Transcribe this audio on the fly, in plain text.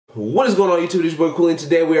What is going on YouTube? This is your boy Kooley, and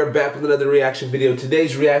today we are back with another reaction video.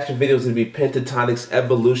 Today's reaction video is going to be Pentatonix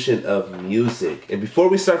Evolution of Music. And before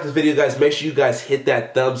we start this video, guys, make sure you guys hit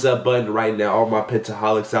that thumbs up button right now. All my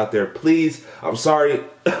Pentaholics out there, please. I'm sorry,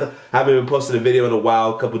 I haven't been posting a video in a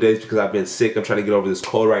while, a couple days, because I've been sick. I'm trying to get over this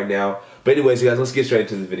cold right now. But anyways, you guys, let's get straight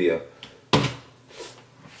into the video.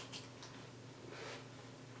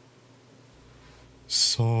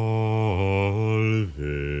 Salve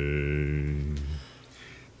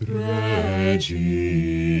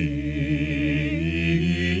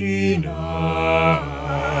Regina.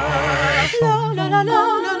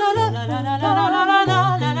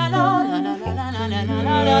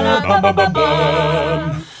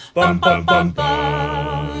 Bum bum bum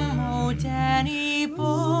bum. Oh, Danny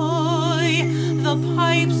boy, the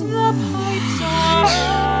pipes are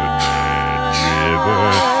River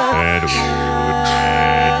and river.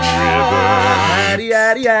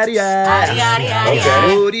 Yaddy yaddy yaddy.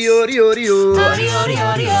 Okay. Odi odi odi odi.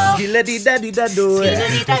 Skilla di da di da do.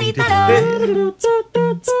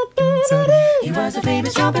 He was a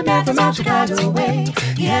famous trumpet man from out Chicago way.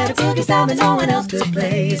 He had a boogie style that no one else could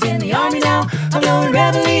play. He's in the army now, a blowing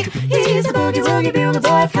reveille. He's a boogie woogie bugle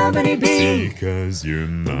boy of Company B. Because you're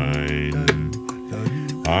mine,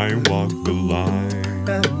 I walk the line.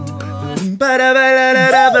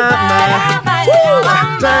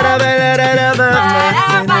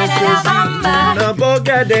 Una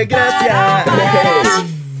boca de gracia.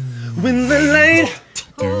 When the light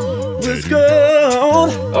was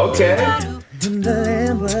gold, Okay. when the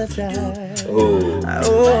lamp was died, Oh.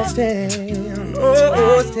 oh stand,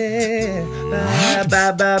 oh stand.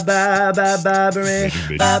 Ba ba ba ba ba ba ba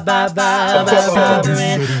ba ba ba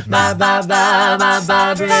ba ba ba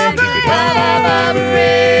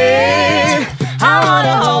I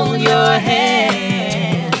wanna hold your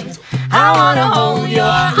hand. I wanna hold your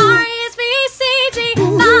R-E-S-P-E-C-T.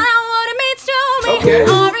 Find out what it means to me. Okay.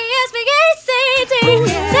 R-E-S-P-E-C-T.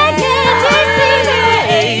 Take it, T-C-T.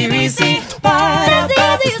 A-B-C. That's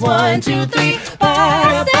easy as 1, 2, 3.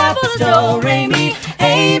 As simple as do, re, mi.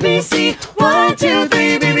 A-B-C. 1, 2,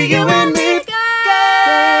 3. Baby, you and me.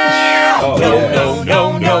 Oh, No, yeah. no,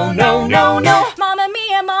 no, no, no, no, no. Mamma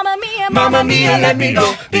mia, mamma mia, Mamma mia, let me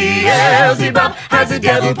go. Beelzebub has the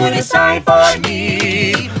devil put aside for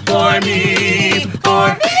me, for me,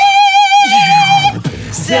 for me.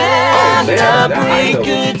 Celebrate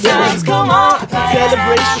good times, come on.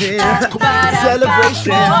 Celebration,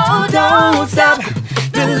 celebration. Don't stop,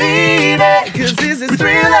 believe it, 'cause this is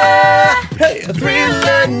thriller, hey, a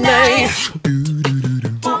thriller night.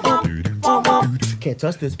 Can't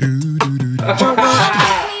touch this. me,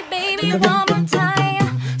 baby, one more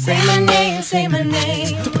time. Say my name,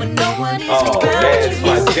 when no one is Oh, around man, it's you.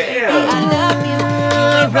 my I jam. love you,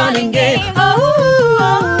 you're a running game. Oh,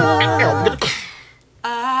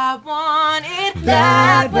 I want it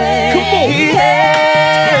that way.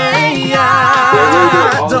 Hey,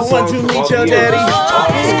 I don't want to meet your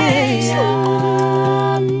daddy.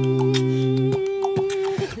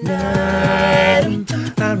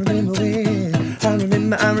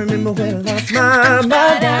 I remember when I lost my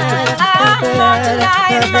mind.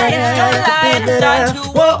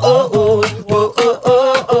 Whoa, oh, oh, whoa, oh,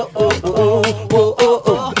 oh, oh, oh, oh,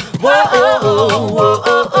 whoa, oh, oh, whoa,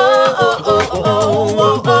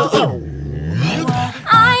 oh, oh,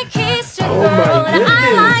 I kissed a Oh girl my and I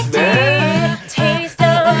liked goodness, man. it. Taste of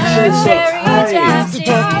her She's so cherry tight.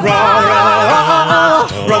 chapstick.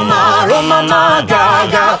 Mama,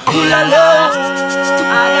 gaga, ooh la la.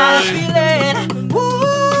 I got a feeling,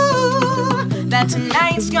 ooh, that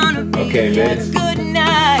tonight's gonna be Okay, a man. good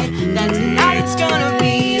night. That tonight's gonna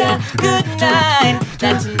be a good night.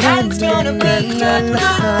 That tonight's gonna be a good,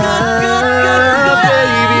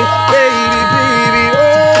 Baby, baby, baby,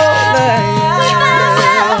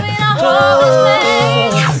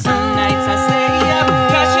 Some nights I stay up,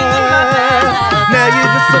 crashing in my bed. now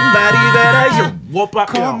you're just somebody that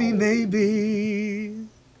call me maybe.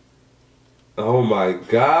 Oh my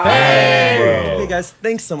God. Hey guys,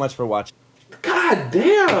 thanks so much for watching. God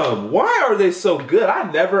damn, why are they so good?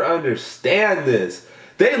 I never understand this.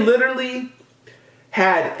 They literally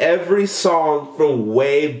had every song from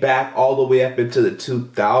way back all the way up into the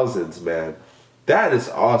 2000s, man. That is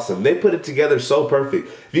awesome. They put it together so perfect.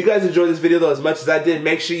 If you guys enjoyed this video though as much as I did,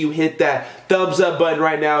 make sure you hit that thumbs up button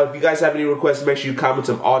right now. If you guys have any requests, make sure you comment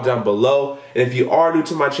them all down below. And if you are new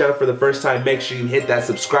to my channel for the first time, make sure you hit that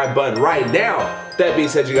subscribe button right now. That being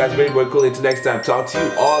said, you guys, my boy Kooley. Until next time, talk to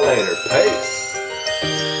you all later. Peace.